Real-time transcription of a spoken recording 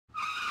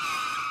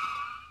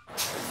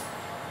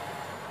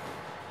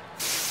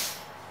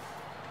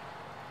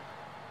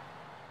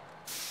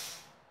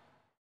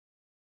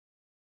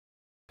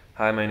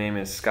Hi, my name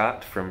is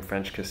Scott from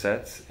French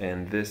Cassettes,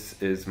 and this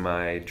is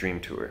my dream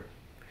tour.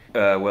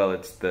 Well,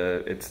 it's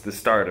the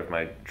start of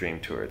my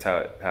dream tour. It's how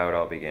it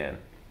all began.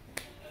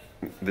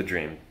 The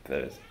dream,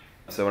 that is.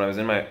 So when I was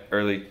in my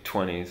early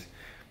 20s,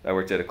 I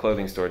worked at a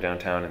clothing store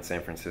downtown in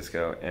San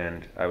Francisco,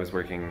 and I was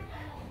working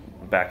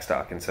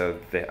backstock, and so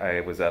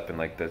I was up in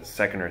like the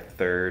second or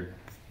third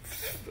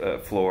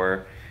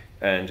floor,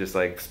 and just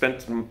like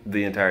spent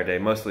the entire day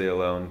mostly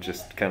alone,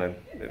 just kind of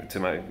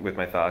with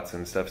my thoughts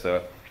and stuff.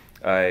 So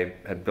I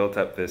had built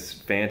up this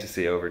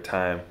fantasy over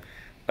time,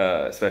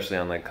 especially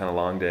on like kind of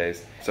long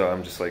days. So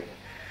I'm just like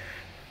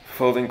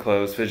folding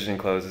clothes, fidgeting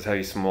clothes is how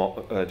you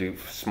do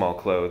small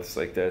clothes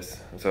like this.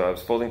 And so I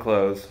was folding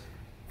clothes.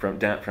 From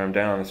down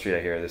on the street,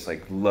 I hear this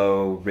like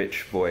low,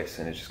 rich voice,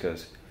 and it just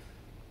goes,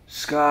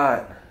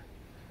 "Scott,"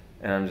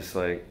 and I'm just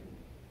like,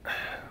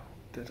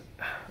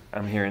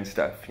 I'm hearing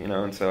stuff, you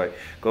know. And so I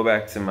go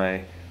back to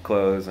my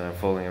clothes and I'm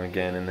folding them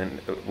again, and then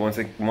once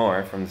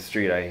more from the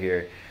street, I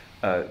hear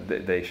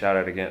they shout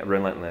out again,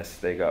 relentless.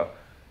 They go,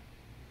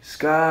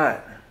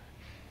 "Scott,"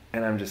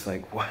 and I'm just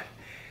like, what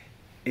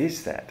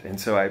is that? And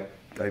so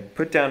I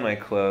put down my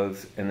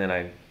clothes, and then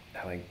I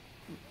like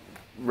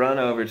run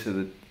over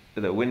to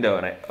the window,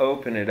 and I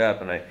open it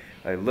up, and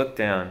I look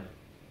down,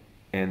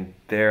 and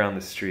there on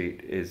the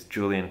street is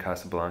Julian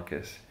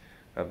Casablancas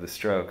of the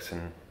Strokes,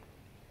 and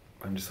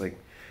I'm just like,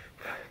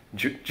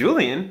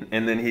 Julian?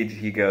 And then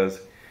he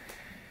goes,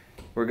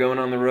 "We're going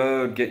on the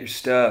road, get your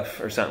stuff,"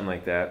 or something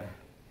like that.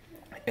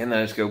 And then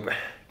I just go,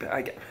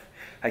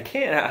 I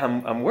can't,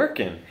 I'm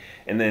working.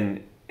 And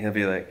then he'll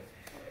be like,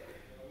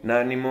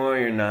 "Not anymore,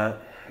 you're not."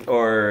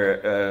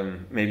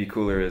 Or maybe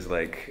cooler is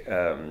like,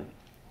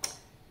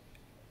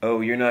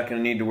 "Oh, you're not going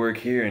to need to work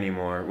here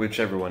anymore,"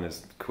 whichever one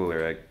is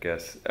cooler, I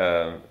guess.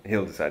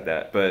 He'll decide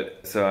that.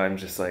 But so I'm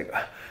just like,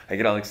 I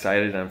get all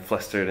excited and I'm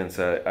flustered, and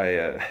so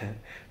I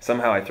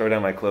somehow I throw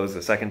down my clothes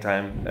the second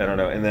time, I don't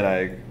know, and then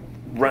I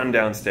run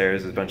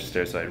downstairs. There's a bunch of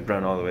stairs, so I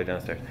run all the way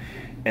downstairs.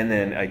 And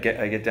then I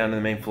get down to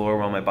the main floor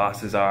where all my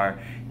bosses are,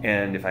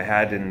 and if I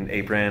had an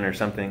apron or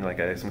something, like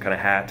some kind of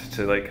hat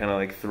to like kind of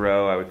like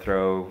throw, I would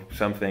throw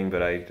something,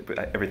 but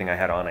everything I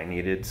had on I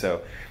needed,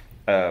 so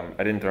I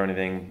didn't throw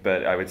anything.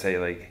 But I would say,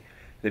 like,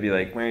 they'd be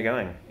like, "Where are you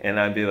going?" And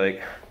I'd be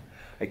like,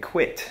 "I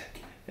quit."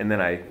 And then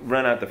I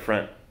run out the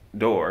front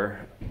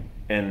door,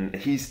 and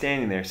he's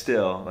standing there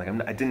still, like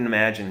I didn't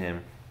imagine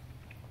him.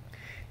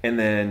 And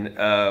then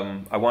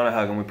I want to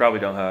hug him. We probably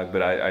don't hug,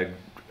 but I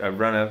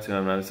run up to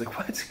him, and I was like,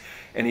 "What?"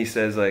 And he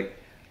says, like,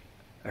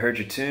 "I heard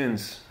your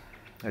tunes.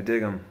 I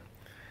dig them."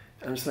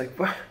 I'm just like,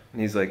 "What?"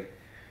 And he's like,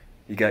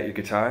 "You got your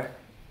guitar?"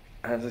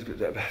 I was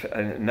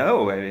like,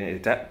 "No, I mean,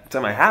 it's at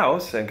my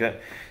house." And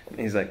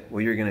he's like,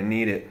 "Well, you're going to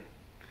need it.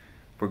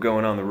 We're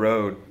going on the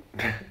road."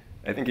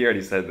 I think he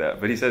already said that,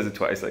 but he says it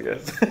twice, I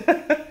guess.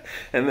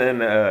 And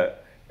then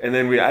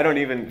I don't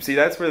even see,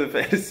 that's where the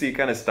fantasy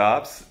kind of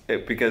stops,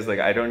 because like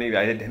I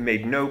had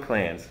made no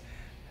plans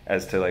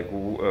as to like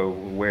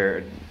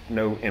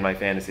in my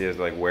fantasy as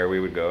like where we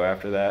would go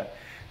after that.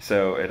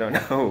 So I don't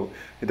know.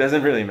 It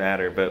doesn't really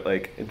matter, but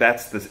like if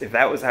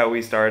that was how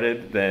we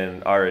started,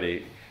 then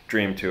already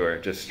dream tour,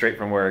 just straight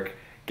from work,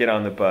 get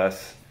on the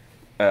bus,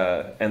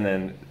 and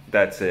then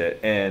that's it.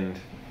 And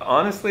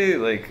honestly,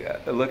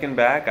 like looking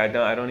back, I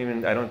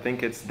don't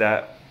think it's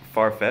that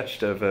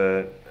far-fetched of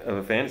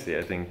a fantasy.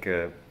 I think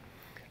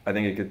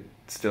it could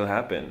still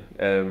happen.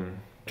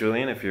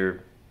 Julian, if you're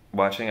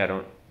watching, I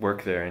don't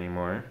work there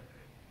anymore,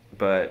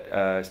 but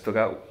I still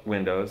got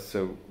windows,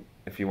 so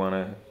if you want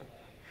to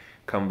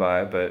come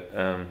by. But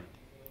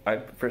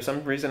for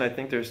some reason, I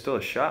think there's still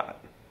a shot,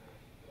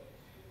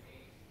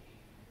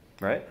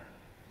 right?